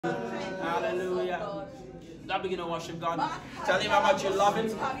Hallelujah. Now begin to worship God. Tell him how much you love him.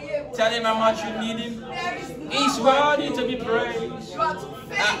 Tell him how much you need him. He's worthy to be praised.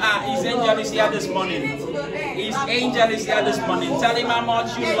 His angel is here this morning. His angel is here this morning. Tell him how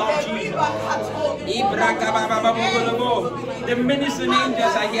much you love Jesus. The ministering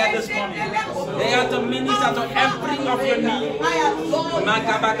angels are here this morning. They are to minister to every of your needs.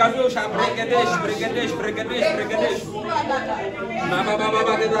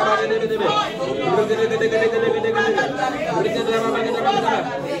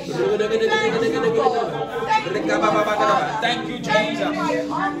 Thank you, Jesus.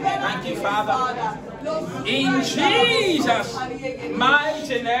 Thank you, Father. In Jesus'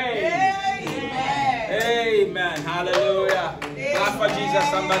 mighty name. Amen. Hallelujah. Clap for Jesus,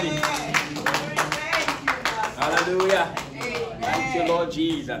 somebody. Hallelujah. Thank you, Lord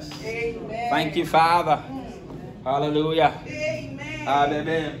Jesus. Thank you, Father. Hallelujah.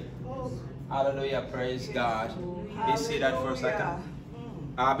 Amen. Hallelujah. Praise God. Be seated for a second.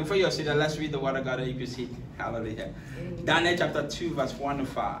 Before you're seated, let's read the word of God that you can see. Hallelujah. Daniel chapter 2, verse 1 to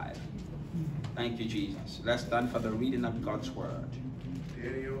 5. Thank you, Jesus. Let's stand for the reading of God's word.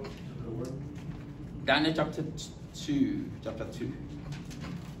 Daniel chapter 2.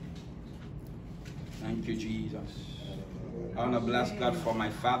 Thank you, Jesus. I want to bless God for my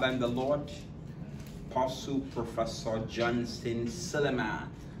father in the Lord, Apostle Professor Johnson Salaam.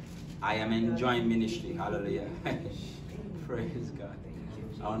 I am enjoying ministry. Hallelujah. Praise God.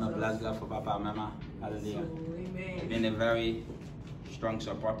 I want to bless God for Papa and Mama. Hallelujah. Amen. Been a very strong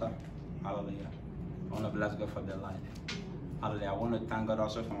supporter. Hallelujah. I want to bless God for their life. Hallelujah. I want to thank God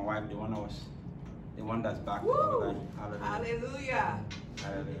also for my wife, the one that's back over there. Hallelujah.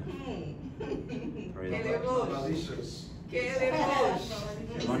 Hallelujah. Praise God.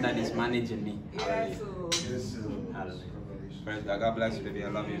 The one that is managing me. Hallelujah. Hallelujah. Praise God. God bless you, baby. I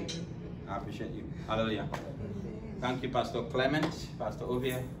love you. I appreciate you. Hallelujah. Thank you, Pastor Clement, Pastor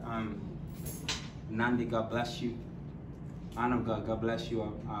Ovia, Nandi. God bless you. Man of God, God bless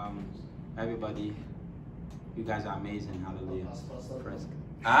you. Everybody, you guys are amazing. Hallelujah. Praise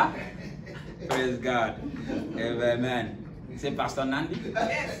God. Praise God. Amen. Say, Pastor Nandi.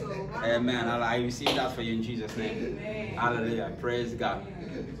 Yes, amen. I receive that for you in Jesus' name. Amen. Hallelujah. Praise God.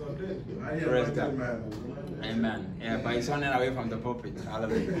 Praise God. Amen. Yeah, but he's running away from the pulpit.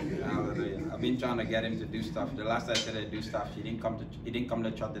 Hallelujah. Hallelujah. I've been trying to get him to do stuff. The last time I said I'd do stuff, he didn't come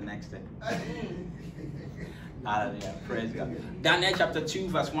to church the next day. Hallelujah. Praise God. Daniel chapter 2,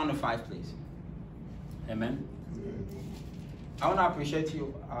 verse 1 to 5, please. Amen. I want to appreciate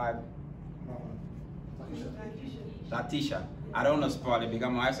you. Latisha. I don't want to spoil it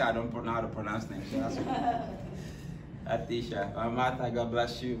because I said I don't know how to pronounce names. So that's okay. Latisha. Martha, God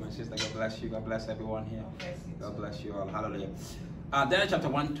bless you. My sister, God bless you. God bless everyone here. God bless you all. Hallelujah. Daniel chapter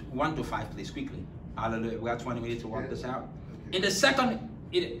 1 to 5, please, quickly. Hallelujah. We got 20 minutes to work this out. In the second,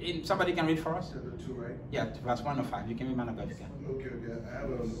 somebody can read for us? Chapter 2, right? Yeah, verse 1 to 5. You can read, man of God, if you can. Okay. I have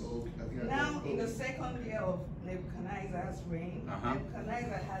now, in the second year of Nebuchadnezzar's reign,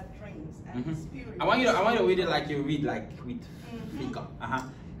 Nebuchadnezzar had dreams, and his spirit. I want you to read it like you read, like with figure.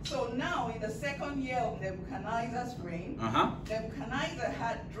 So now, in the second year of Nebuchadnezzar's reign, Nebuchadnezzar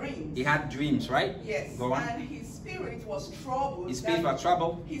had dreams. He had dreams, right? Yes. Go on. And his spirit was troubled. His spirit was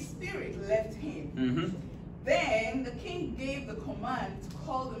troubled. His spirit left him. Then the king gave the command to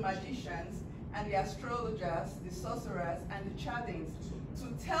call the magicians and the astrologers, the sorcerers, and the Chaldeans to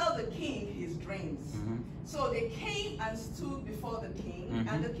tell the king his dreams. So they came and stood before the king,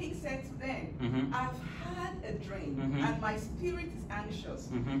 and the king said to them, I've had a dream, and my spirit is anxious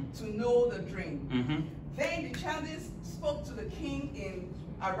to know the dream. Then the Chaldeans spoke to the king in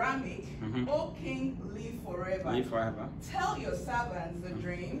Aramaic, O king, live forever. Live forever. Tell your servants the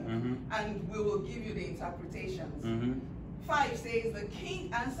dream, and we will give you the interpretations. 5 says, the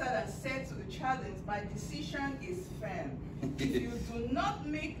king answered and said to the Chaldeans, my decision is firm. If you do not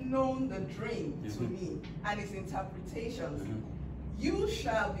make known the dream to me and its interpretations, you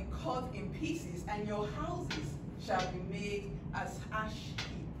shall be cut in pieces, and your houses shall be made as ash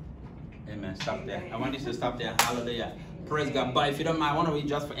heap. Amen. Stop there. I want you to stop there. Hallelujah. Praise God. But if you don't mind, I want to read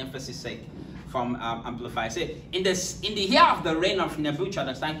just for emphasis sake from Amplify. Say, in the year of the reign of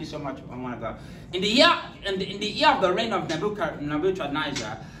Nebuchadnezzar, thank you so much, oh my God. In the year of the reign of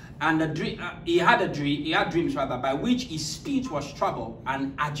Nebuchadnezzar, and he had dreams rather, by which his speech was troubled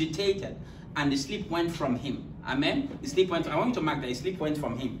and agitated, and the sleep went from him. Amen. His sleep went. I want you to mark that his sleep went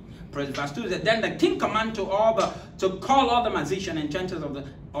from him. Verse 2 says, then the king commanded to call all the magicians, enchanters of the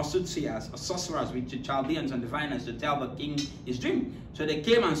soothsayers, or sorcerers, with the Chaldeans and diviners, to tell the king his dream. So they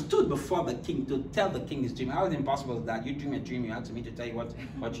came and stood before the king to tell the king his dream. How is it impossible that you dream a dream? You had to me to tell you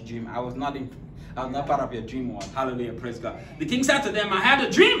what you dream. I was not part of your dream world. Hallelujah, praise God. The king said to them, I had a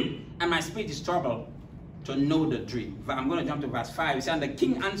dream, and my spirit is troubled to know the dream. I'm going to jump to verse 5. He said, and the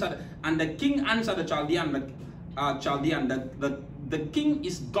king answered the Chaldean, the king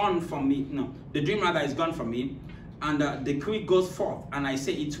is gone from me. No, the dream rather is gone from me, and the decree goes forth, and I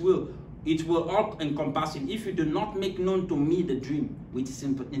say it will all encompass him. If you do not make known to me the dream with its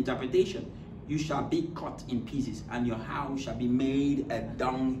interpretation, you shall be cut in pieces, and your house shall be made a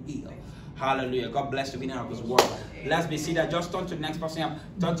dunghill. Hallelujah. God bless you being out of His word. Let's be seated. Just turn to the next person.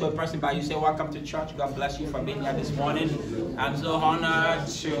 Turn to a person by you. Say, welcome to church. God bless you for being here this morning. I'm so honored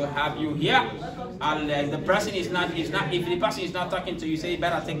to have you here. And if the person is not talking to you, say, you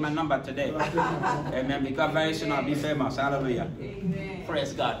better take my number today. Amen. Because very soon I'll be famous. Hallelujah. Amen.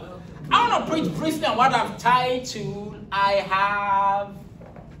 Praise God. I want to preach briefly on what I've titled, I have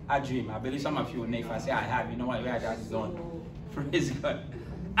a dream. I believe some of you will know if I say I have, you know where that's going. Praise God.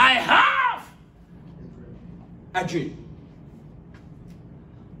 I have a dream.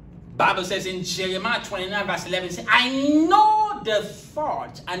 Bible says in Jeremiah 29 verse 11, say, I know the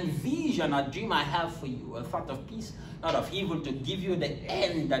thought and vision or dream I have for you, a thought of peace, not of evil, to give you the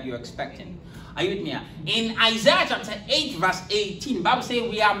end that you're expecting. Are you with me? In Isaiah chapter 8 verse 18, Bible says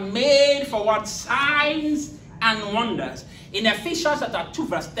we are made for what? Signs and wonders. In Ephesians chapter 2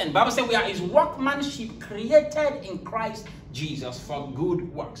 verse 10, Bible says we are His workmanship, created in Christ Jesus for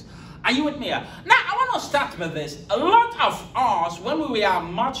good works. Are you with me? Now, I want to start with this. A lot of us, when we are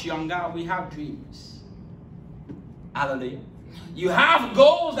much younger, we have dreams. Hallelujah. You have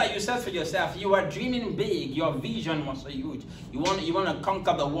goals that you set for yourself. You are dreaming big. Your vision was so huge. You want to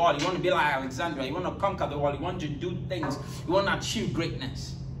conquer the world. You want to be like Alexandria. You want to conquer the world. You want to do things. You want to achieve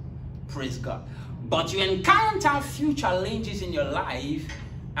greatness. Praise God. But you encounter a few challenges in your life,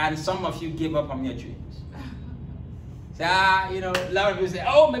 and some of you give up on your dreams. So, you know, a lot of people say,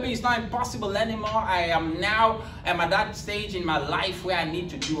 oh, maybe it's not impossible anymore. I'm at that stage in my life where I need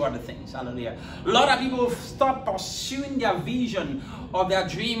to do other things. Hallelujah. A lot of people stop pursuing their vision or their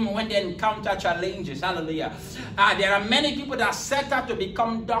dream when they encounter challenges. Hallelujah. There are many people that set out to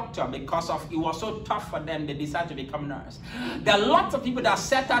become doctor because it was so tough for them, they decided to become nurse. There are lots of people that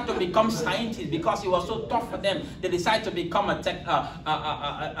set out to become scientists because it was so tough for them, they decided to become a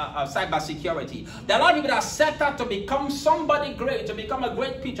cyber security. There are a lot of people that set out to become somebody great, to become a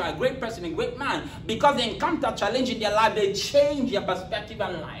great preacher, a great person, a great man, because they encounter challenge in their life, they change their perspective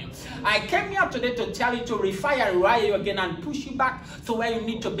and life. I came here today to tell you to refire and rewire you again and push you back to where you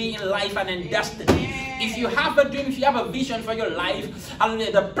need to be in life and in destiny. If you have a dream, if you have a vision for your life,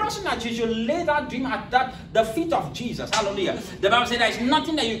 hallelujah, the person that you should lay that dream at the feet of Jesus. Hallelujah. The Bible says there is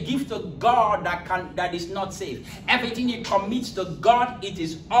nothing that you give to God that is not safe. Everything you commit to God, it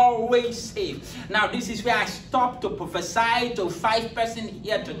is always safe. Now, this is where I stop to prophesy to 5 persons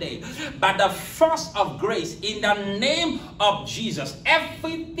here today. By the force of grace, in the name of Jesus,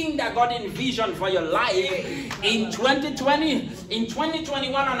 everything that God envisioned for your life in 2020, in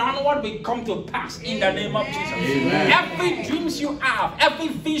 2021 and onward will come to pass in the name of Jesus. Amen. Every dreams you have, every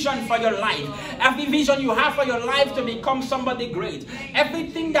vision for your life, every vision you have for your life to become somebody great,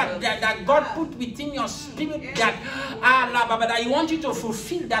 everything that God put within your spirit that He wants you to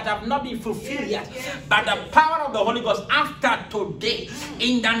fulfill that have not been fulfilled yet, by the power of the Holy Ghost, after today,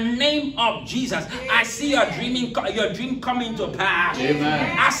 in the name of Jesus, I see your dream coming to pass.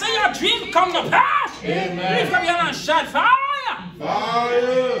 Amen. I see your dream come to pass. Amen. Lift up your hand and shout, fire!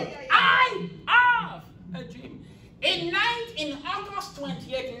 Fire! I have a dream. In August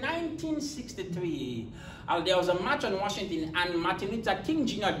 28, 1963, there was a march on Washington, and Martin Luther King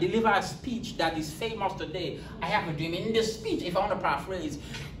Jr. delivered a speech that is famous today. I have a dream. In the speech, if I want to paraphrase,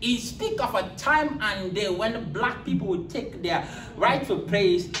 he speaks of a time and day when black people would take their rightful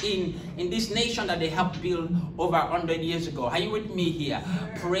place in this nation that they helped build over 100 years ago. Are you with me here?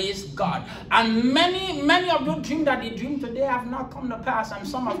 Praise God. And many of those dreams that they dream today have not come to pass, and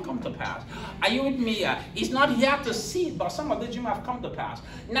some have come to pass. Are you with me here? It's not here to see it, but some of the dreams have come to pass.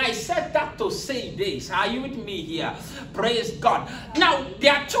 Now, I said that to say this. Are you with me here? Praise God. Now,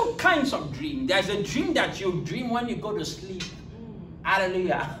 there are 2 kinds of dream. There's a dream that you dream when you go to sleep.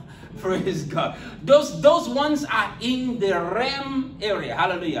 Hallelujah. Praise God. Those ones are in the REM area.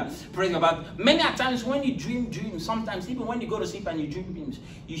 Hallelujah. Praise God. But many a times when you dream dreams, sometimes even when you go to sleep and you dream dreams,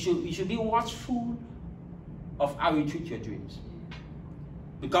 you should be watchful of how you treat your dreams.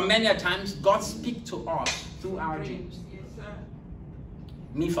 Because many a times God speaks to us through our dreams. Yes,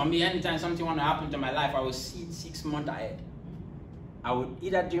 sir. For me, anytime something want to happen to my life, I will see it 6 months ahead. I would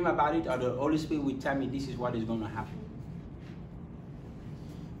either dream about it or the Holy Spirit will tell me this is what is going to happen.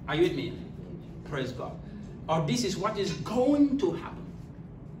 Are you with me? Praise God. Or this is what is going to happen.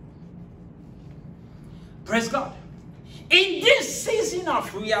 Praise God. In this season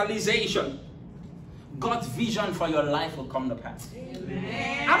of realization, God's vision for your life will come to pass.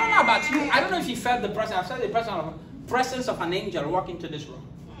 Amen. I don't know about you. I don't know if you felt the presence. I've felt the presence of an angel walking to this room.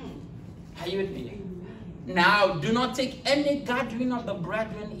 Are you with me? Now, do not take any gathering of the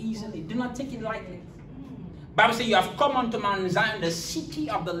brethren easily. Do not take it lightly. Bible says you have come unto Mount Zion, the city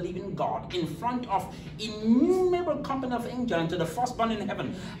of the living God, in front of innumerable company of angels, and to the firstborn in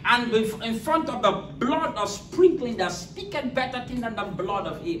heaven, and in front of the blood of sprinkling that speaketh better thing than the blood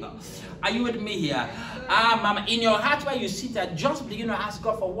of Abel. Are you with me here? In your heart where you sit there, just begin to ask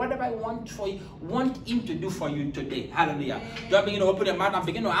God for whatever I want Him to do for you today. Hallelujah. Just begin to open your mouth and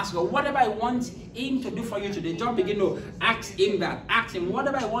begin to ask God whatever I want Him to do for you today. Just begin to ask Him that. Ask Him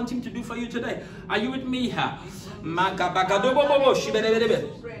whatever I want Him to do for you today. Are you with me here?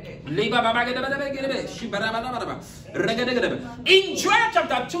 In Joel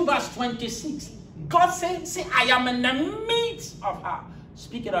chapter 2 verse 26, God says, I am in the midst of her.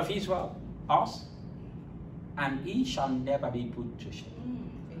 Speaking of Israel, us, and he shall never be put to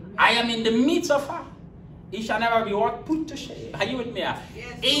shame. I am in the midst of her. He shall never be what? Put to shame. Are you with me? Yes.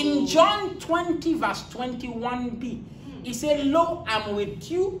 In John 20 verse 21b, he said, lo, I'm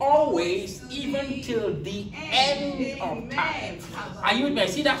with you always, even till the end of time. Are you with me?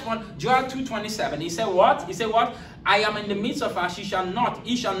 See that one? Joel 2:27. He said what? He said what? I am in the midst of her. He shall not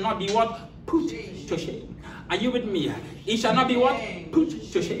be what? Put to shame. Are you with me? He shall not be what? Put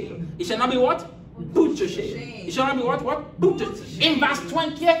to shame. He shall not be what? Put to shame. He shall not be what? What? Put to shame. In verse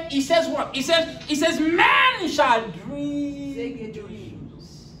 28, he says what? He says, men shall dream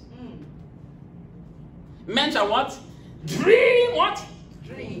dreams. Men shall what? Dream what?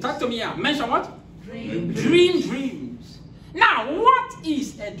 Dreams. Talk to me here. Mention what? Dream dreams. Now, what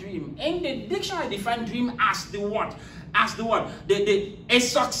is a dream? In the dictionary, I define dream as the what? As the what? A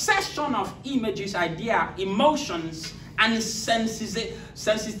succession of images, idea, emotions, and sensations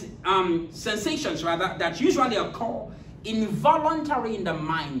rather that usually occur involuntarily in the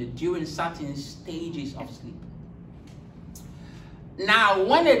mind during certain stages of sleep. Now,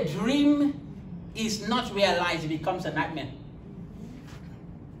 when a dream is not realized, it becomes a nightmare.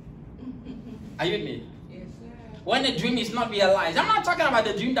 Are you with me? Yes, sir. When a dream is not realized, I'm not talking about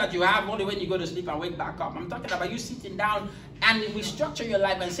the dream that you have only when you go to sleep and wake back up. I'm talking about you sitting down and restructure your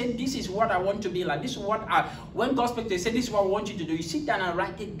life and say, this is what I want to be like. This is what when God speaks, they say, this is what I want you to do. You sit down and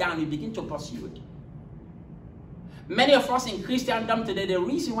write it down. You begin to pursue it. Many of us in Christendom today, the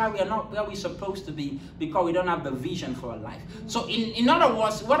reason why we are not where we're supposed to be, because we don't have the vision for our life. So in other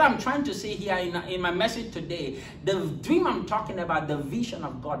words, what I'm trying to say here in my message today, the dream I'm talking about, the vision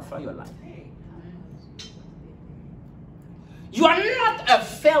of God for your life. You are not a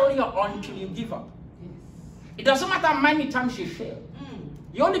failure until you give up. It doesn't matter how many times you fail.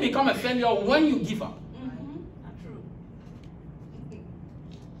 You only become a failure when you give up.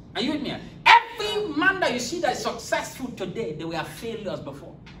 Are you with me? Every man that you see that is successful today, they were failures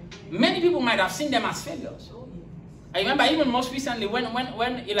before. Many people might have seen them as failures. I remember even most recently when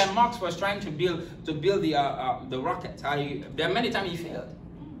Elon Musk was trying to build the rocket. There are many times he failed.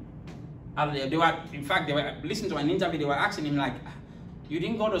 In fact, they were listening to an interview. They were asking him like, "You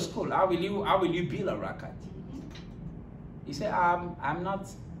didn't go to school. How will you build a rocket?" He said, I am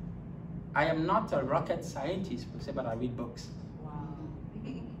not a rocket scientist." He said, "But I read books."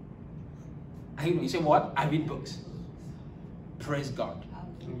 He said, what? I read books. Praise God.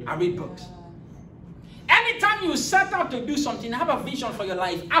 I read books. Anytime you set out to do something, have a vision for your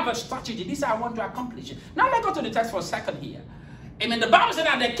life, have a strategy. This is how I want to accomplish it. Now let's go to the text for a second here. Amen. The Bible said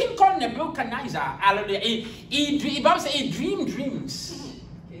that the king called Nebuchadnezzar, the Bible said he dreamed dreams.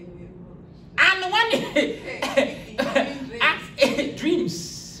 And when he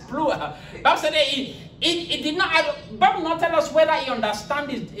dreams, plural. Bible said it did not. Bible not tell us whether he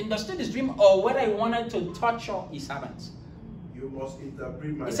understood his dream or whether he wanted to torture his servants. You must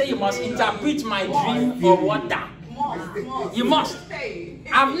interpret my. He said, "You must interpret my dream or what that." You must.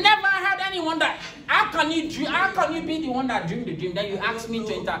 I've never heard anyone that. How can you dream? How can you be the one that dreamed the dream? Then you ask me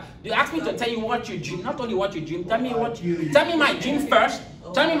to tell you what you dream. Not only what you dream. Tell me my dream first.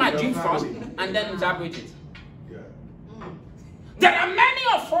 Tell me my dream first, and then interpret it. There are many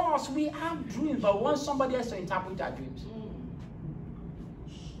of us, we have dreams, but want somebody else to interpret our dreams.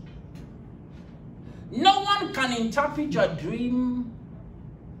 No one can interpret your dream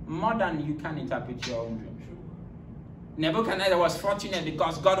more than you can interpret your own dream. Nebuchadnezzar was fortunate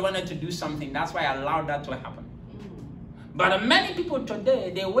because God wanted to do something. That's why I allowed that to happen. But many people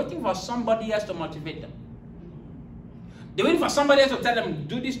today, they're waiting for somebody else to motivate them. They're waiting for somebody else to tell them,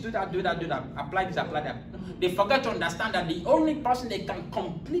 do this, do that, do that, do that, apply this, apply that. They forget to understand that the only person they can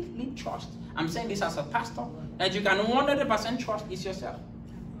completely trust, I'm saying this as a pastor, that you can 100% trust is yourself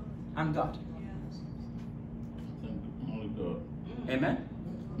and God. Only God. Amen?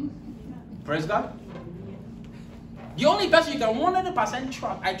 Praise God. The only person you can 100%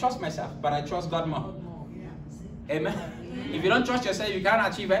 trust, I trust myself, but I trust God more. Amen? If you don't trust yourself, you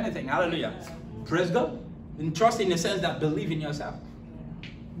can't achieve anything. Hallelujah. Praise God. And trust in the sense that believe in yourself.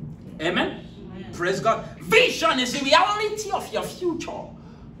 Amen? Praise God. Vision is the reality of your future.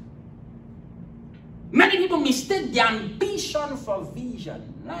 Many people mistake the ambition for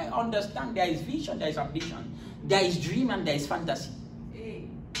vision. I understand there is vision, there is ambition. There is dream and there is fantasy.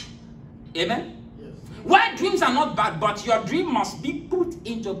 Amen? Well, dreams are not bad, but your dream must be put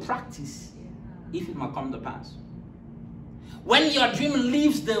into practice if it must come to pass. When your dream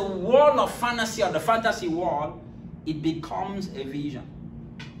leaves the wall of fantasy or the fantasy wall, it becomes a vision.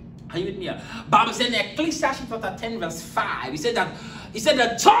 Are you with me? Bible said in Ecclesiastes chapter 10 verse 5, he said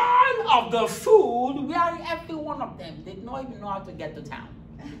the toil of the fool, weary every one of them. They don't even know how to get to town.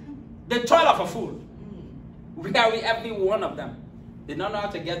 The toil of a fool, weary every one of them. They don't know how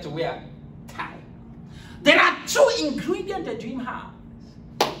to get to where? Town. There are two ingredients a dream has.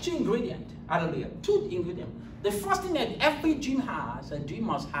 Two ingredients. Hallelujah. Two ingredients. The first thing that every dream has, a dream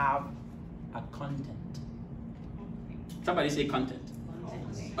must have a content. Somebody say content.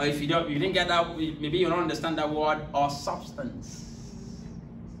 Or if you didn't get that, maybe you don't understand that word, or substance.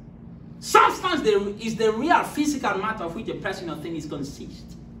 Substance is the real physical matter of which a person or thing is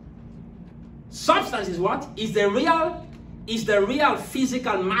consist. Substance is what? Is the real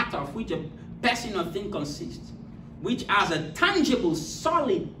physical matter of which a person or thing consists, which has a tangible,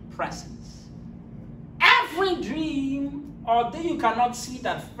 solid presence. Every dream, although you cannot see it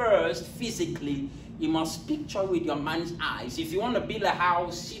at first physically, you must picture with your mind's eyes. If you want to build a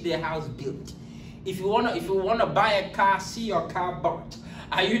house, see the house built. If you want to buy a car, see your car bought.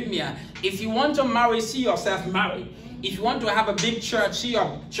 Are you with me? If you want to marry, see yourself married. If you want to have a big church, see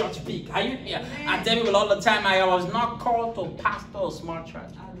your church big. Are you with me? I tell people all the time, I was not called to pastor a small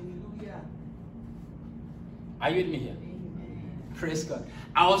church. Hallelujah. Are you with me here? Praise God.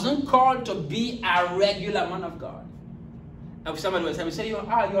 I wasn't called to be a regular man of God. If somebody will tell me, you're an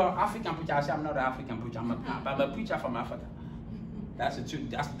African preacher, I say, I'm not an African preacher, I'm a preacher from Africa. That's the truth.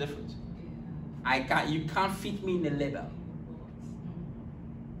 That's the difference. You can't fit me in a label.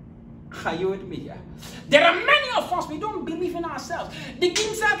 Are you with me here? There are many of us, we don't believe in ourselves. The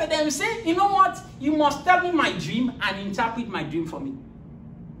king said to them, say, you know what? You must tell me my dream and interpret my dream for me.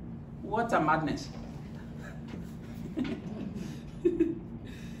 What a madness.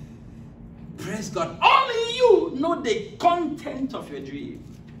 Praise God. Only you know the content of your dream.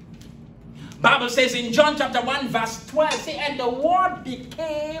 Bible says in John chapter 1 verse 12, say, and the word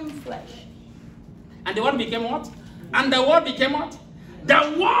became flesh. And the word became what? And the word became what?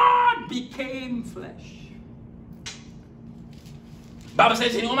 The word became flesh. Bible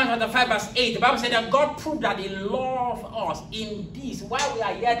says in Romans chapter 5 verse 8, the Bible says that God proved that he loved us in this, while we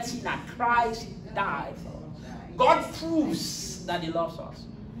are yet sinners, Christ died for us. God proves that he loves us.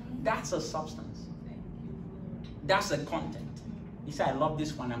 That's a substance. That's a content. He said, I love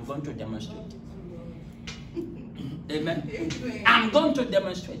this one. I'm going to demonstrate. Amen. I'm going to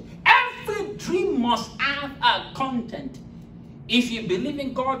demonstrate. Every dream must have a content. If you believe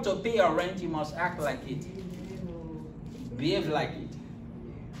in God to pay your rent, you must act like it. Behave like it.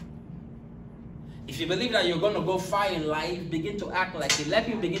 If you believe that you're going to go far in life, begin to act like it. Let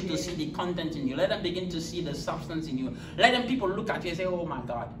people begin to see the content in you. Let them begin to see the substance in you. Let them people look at you and say, oh my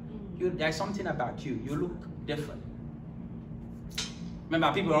God, there's something about you. You look different.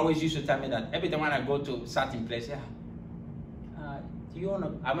 Remember, people always used to tell me that every time when I go to a certain place, do you want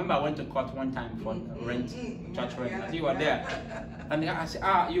to? I remember I went to court one time for rent, church rent. You were there. And I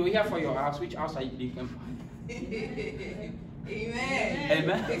said, you were here for your house. Which house are you looking for? Amen.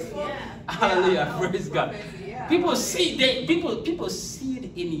 Amen. Yeah. Hallelujah. Praise God. Yeah. People see people see it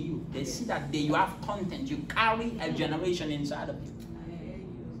in you. They see that you have content. You carry a generation inside of you.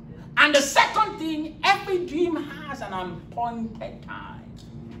 And the second thing, every dream has an appointed time.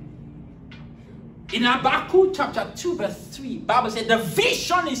 In Habakkuk chapter 2 verse 3, Bible said the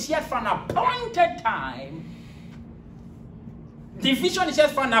vision is yet for an appointed time. The vision is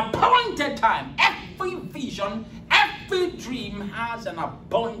yet for an appointed time. Every vision, every dream has an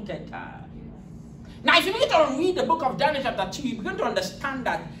appointed time. Now, if you begin to read the book of Daniel chapter 2, you begin to understand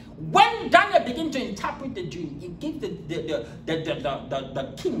that When Daniel began to interpret the dream, he gave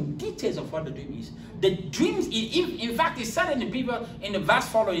the king details of what the dream is. The dreams, in fact, he said in the verse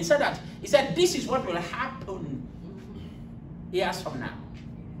following, he said this is what will happen years from now.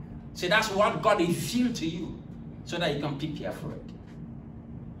 So that's what God revealed to you, so that you can prepare for it.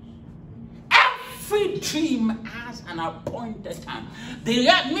 Every dream has an appointed time.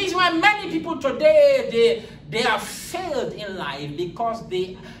 That means when many people today they are failed in life because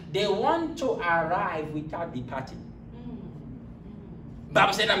they want to arrive without departing.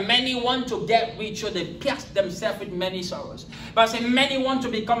 Bible said that many want to get rich, so they pierce themselves with many sorrows. Bible said many want to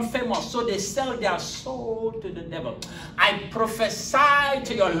become famous, so they sell their soul to the devil. I prophesy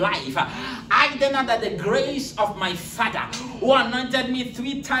to your life. I deny that the grace of my Father, who anointed me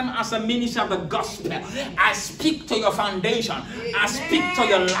 3 times as a minister of the gospel, I speak to your foundation. I speak to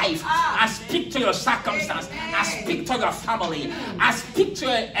your life. I speak to your circumstance. I speak to your family. I speak to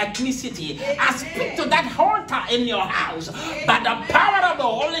your ethnicity. I speak to that altar in your house. By the power of the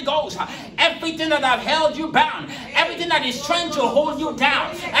Holy Ghost, everything that have held you bound, everything that is trying to hold you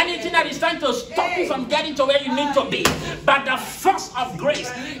down, anything that is trying to stop you from getting to where you need to be, by the force of grace,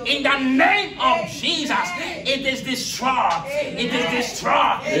 in the name of Jesus, it is destroyed. It is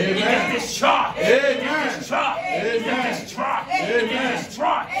destroyed. It is destroyed. It is destroyed. It is destroyed. It is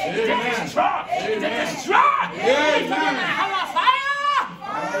destroyed. It is destroyed. It is destroyed. It is destroyed.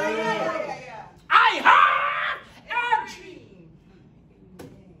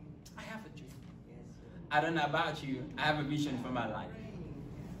 I have a dream. I don't know about you. I have a vision for my life.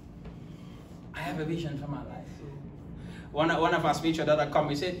 I have a vision for my life. One of our spiritual daughters come.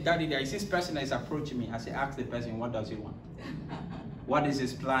 He said, "Daddy, there is this person that is approaching me." I said, "Ask the person, what does he want? What is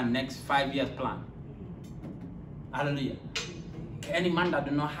his plan? Next 5 years plan?" Hallelujah. Any man that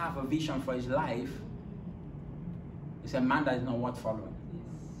does not have a vision for his life is a man that is not worth following.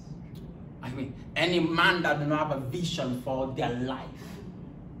 I mean, any man that does not have a vision for their life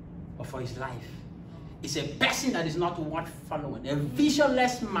or for his life is a person that is not worth following. A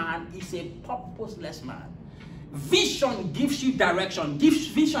visionless man is a purposeless man. Vision gives you direction.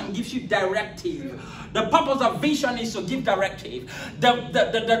 Vision gives you directive. The purpose of vision is to give directive.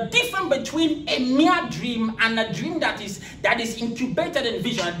 The difference between a mere dream and a dream that is incubated in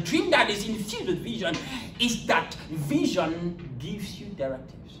vision, a dream that is infused with vision, is that vision gives you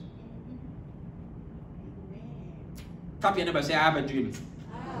directives. Tap your neighbor and say, "I have a dream."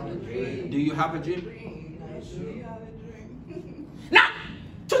 I have a dream. Do you have a dream? Do you have a dream? Now,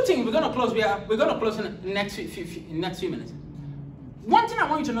 2 things. We're gonna close. We're gonna close in the next few minutes. One thing I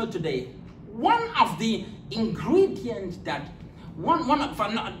want you to know today. One of the ingredients that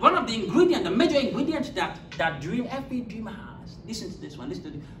the major ingredient that every dream has. Listen to this one. Listen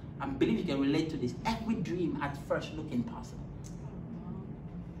to this. I believe you can relate to this. Every dream at first look impossible.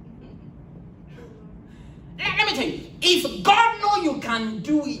 Let me tell you, if God knows you can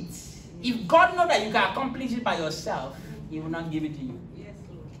do it, if God knows that you can accomplish it by yourself, He will not give it to you. Yes,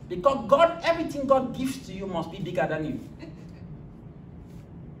 Lord. Because everything God gives to you must be bigger than you.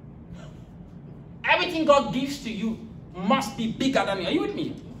 Everything God gives to you must be bigger than you. Are you with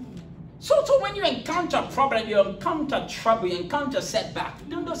me? So when you encounter problem, you encounter trouble, you encounter setback.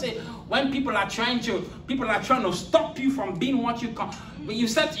 Don't say when people are trying to stop you from being what you can. When you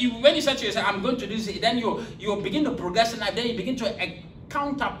said to yourself, "I'm going to do this," then you begin to progress in life. Then you begin to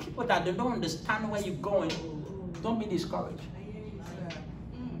encounter people that they don't understand where you're going. Don't be discouraged.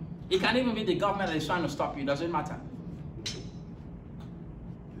 It can even be the government that is trying to stop you. It doesn't matter.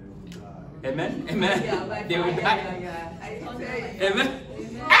 Amen. Amen. Yeah, they will die. Amen.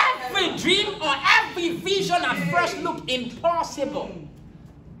 Every dream or every vision at first look impossible.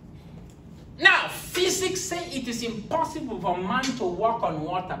 Now, physics say it is impossible for man to walk on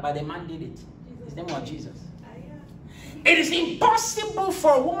water, but the man did it. His name was Jesus. It is impossible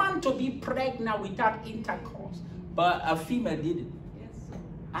for a woman to be pregnant without intercourse, but a female did it.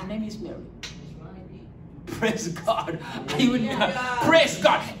 Her name is Mary. Praise God. Praise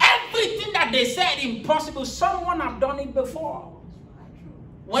God. Everything that they said impossible, someone have done it before.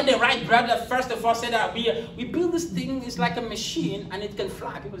 When the right brother first of all said that we build this thing, it's like a machine and it can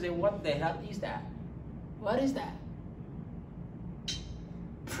fly. People say, "What the hell is that? What is that?"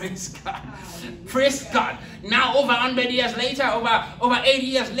 Praise God. Praise God. Now over 100 years later, over 80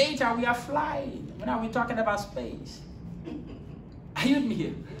 years later, we are flying. Now we're talking about space. Are you with me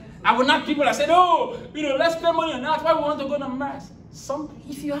here? I will not people that said, "Oh, let's spend money on that. Why we want to go to Mars?"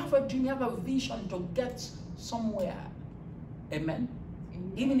 If you have a dream, you have a vision to get somewhere. Amen.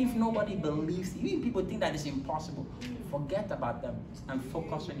 Even if nobody believes, even people think that it's impossible, forget about them and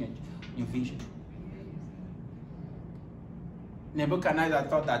focus on your vision. Nebuchadnezzar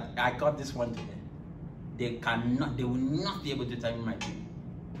thought that I got this one today. They will not be able to tell me my dream.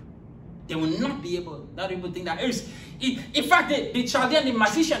 They will not be able, that people think that in fact, the Chaldean, the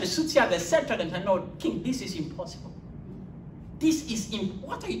magician, the soothsayer, they said to them, no, king, this is impossible.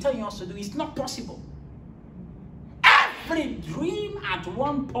 What are you telling us to do? It's not possible. Every dream at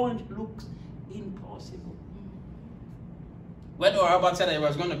one point looks impossible. When Robert said that he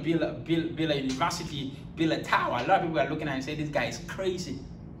was going to build a university, build a tower, a lot of people are looking at it and say, this guy is crazy.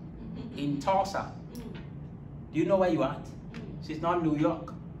 In Tulsa. Do you know where you are at? It's not New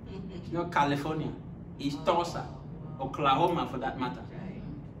York. It's not California. It's Tulsa. Oklahoma, for that matter.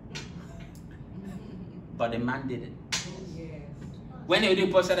 But the man did it. When the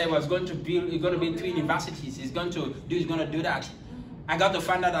people said that he was going to build 2 universities, he's going to do that. I got to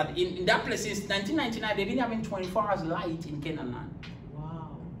find out that in that place since 1999, they've been having 24 hours light in Canaan land.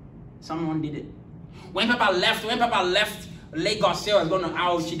 Wow. Someone did it. When Papa left Lagos, he was going to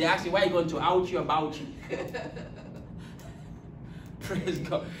AUG. They asked him, why are you going to AUG about you? Praise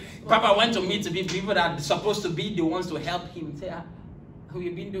God. Papa went to meet the people that are supposed to be the ones to help him. Say,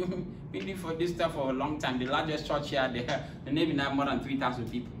 we've been doing for this stuff for a long time. The largest church here, the name have more than 3,000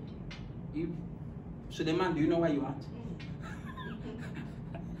 people. So the man, do you know where you are?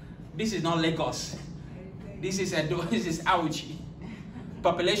 This is not Lagos. This is AUG.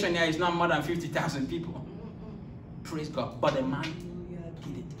 Population here is not more than 50,000 people. Praise God. But the man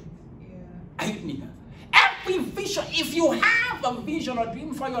did it. Are you here? Every vision, if you have a vision or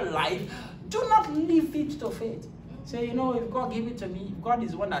dream for your life, do not leave it to fate. Say, if God gave it to me, if God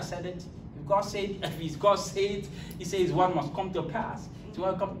is the one that said it, if God said it, he says one must come to pass. There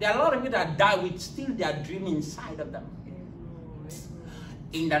are a lot of people that die with still their dream inside of them.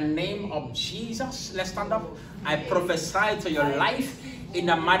 In the name of Jesus, let's stand up. I prophesy to your life in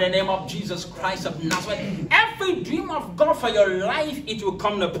the mighty name of Jesus Christ of Nazareth. Every dream of God for your life, it will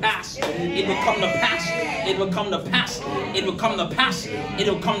come to pass. It will come to pass. It will come to pass. It will come to pass. It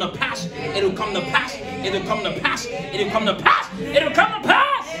will come to pass. It will come to pass. It will come to pass. It will come to pass. It will come to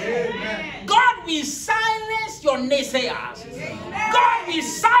pass. God will silence your naysayers. God will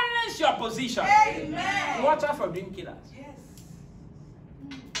silence your position. Watch out for dream killers.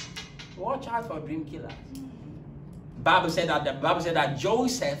 Watch out for dream killers. The Bible said that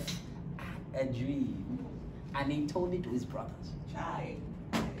Joseph had a dream and he told it to his brothers.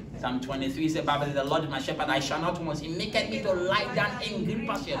 Psalm 23 said, Bible said, the Lord is my shepherd, I shall not want. He maketh me to lie down in green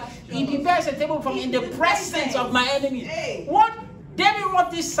pasture. He prepares a table for me in the presence of my enemies. What? David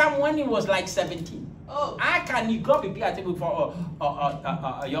wrote this psalm when he was like 17. How can he go prepare a table for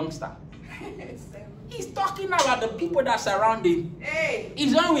a youngster? He's talking about the people that surround him.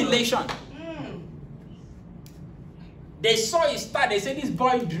 His own relation. They saw his star. They said, this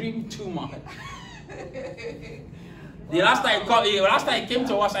boy dreamed too much. The last time he came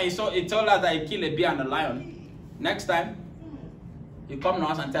to us and he told us that he killed a bear and a lion. Next time, he come to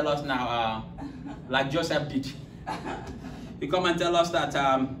us and tell us now, like Joseph did. He come and tell us that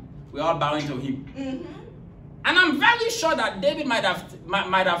we're all bowing to him. And I'm very sure that David might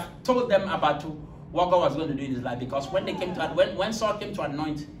have told them about what God was going to do in his life, because when they came to when Saul came to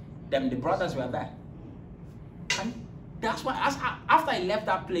anoint them, the brothers were there. And that's why after I left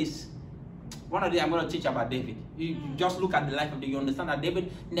that place, one of the days I'm going to teach about David. You just look at the life of David, you understand that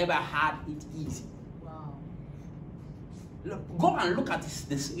David never had it easy. Wow. Look, go and look at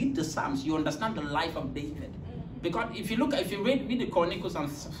read the Psalms, you understand the life of David. Because if you read the Chronicles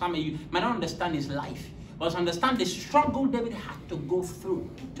and Psalms, you might not understand his life, but understand the struggle David had to go through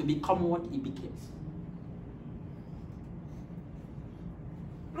to become what he became.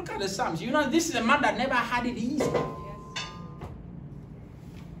 Look at the Psalms. This is a man that never had it easy.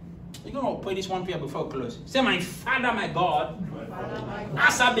 You're going to pray this one prayer before we close. Say, my Father, my God,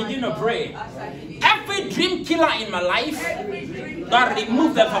 as I begin to pray, every dream killer in my life, God,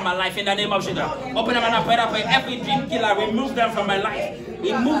 remove them from my life in the name of Jesus. Open them and pray. Every dream killer, remove them from my life.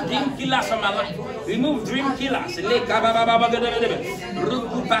 Remove dream killers from my life. Remove dream killers. Remove dream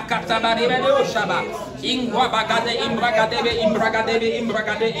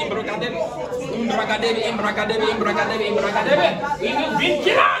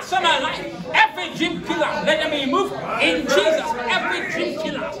killers from my life. Every dream killer, let them be removed in Jesus. Every dream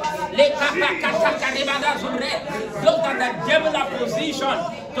killer. Those that the devil have position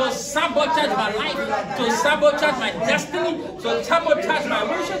to sabotage my life, to sabotage my destiny, to sabotage my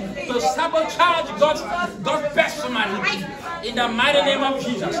mission, to sabotage God's best for my life. In the mighty name of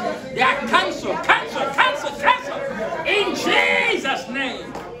Jesus. They are cancelled. In Jesus'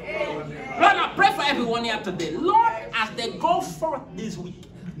 name. Lord, I pray for everyone here today. Lord, as they go forth this week,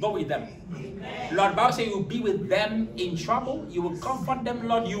 go with them. Lord, Bible says you will be with them in trouble. You will comfort them,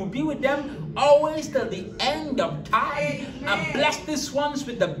 Lord. You will be with them always till the end of time. And bless these ones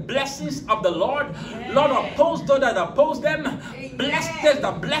with the blessings of the Lord. Lord, oppose those that oppose them. Bless those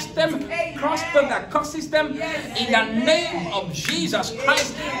that bless them. Curse those that curses them. In the name of Jesus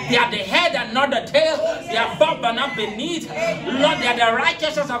Christ, they are the head and not the tail. They are above and not beneath. Lord, they are the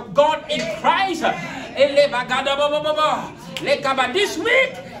righteousness of God in Christ. This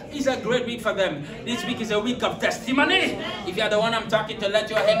week is a great week for them. This week is a week of testimony. If you are the one I'm talking to, let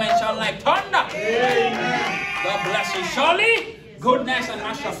your amen sound like thunder. Amen. God bless you. Surely, goodness and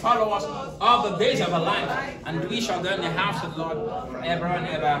mercy shall follow us all the days of our life, and we shall go in the house of the Lord ever and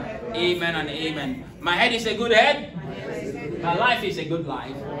ever. Amen and amen. My head is a good head. My life is a good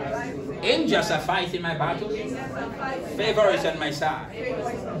life. Angels are fighting my battles. Favor is on my side.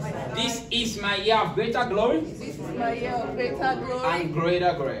 This is my year of greater glory. This is my year of greater glory. And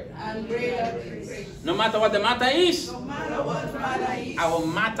greater grace. And greater grace. No matter what the matter is, No matter what the matter is, I will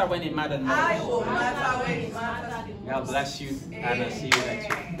matter when it matters most. I will matter when it matters. God bless you, and I'll see you next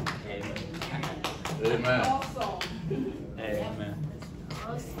week. Amen. Amen. Awesome. Amen.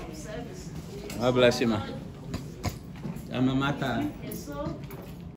 Awesome service. God bless you, man. I'm a matter. Yes, sir.